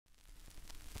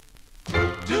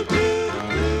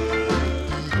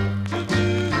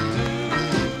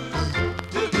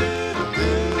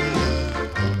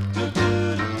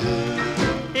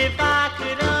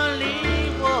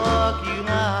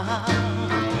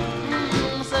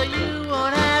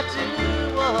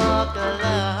walk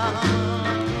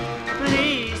alone.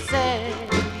 Please say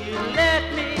you let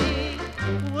me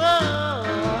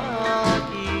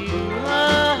walk you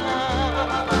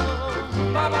home.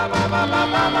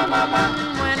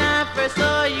 When I first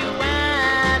saw you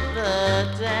at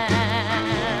the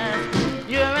dance,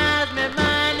 your eyes met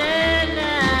mine and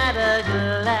at a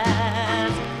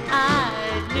glance I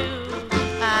knew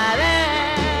I'd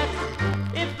ask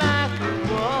if I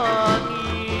could walk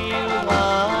you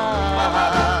home.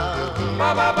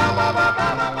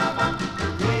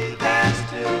 We dance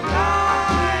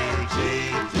tonight,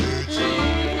 cheek to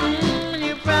cheek.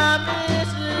 You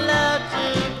promised love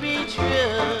to be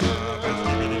true.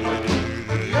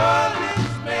 Your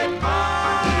lips met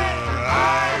mine, I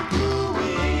grew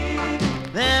weak.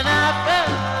 Then I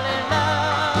fell in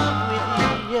love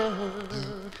with you.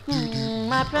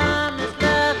 I promised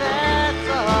love, that's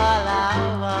all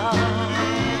I want.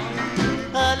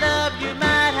 A love you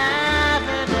might have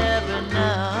never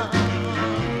known.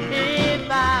 If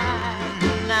I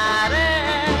not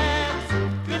ask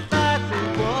if I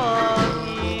could walk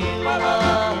you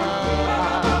home.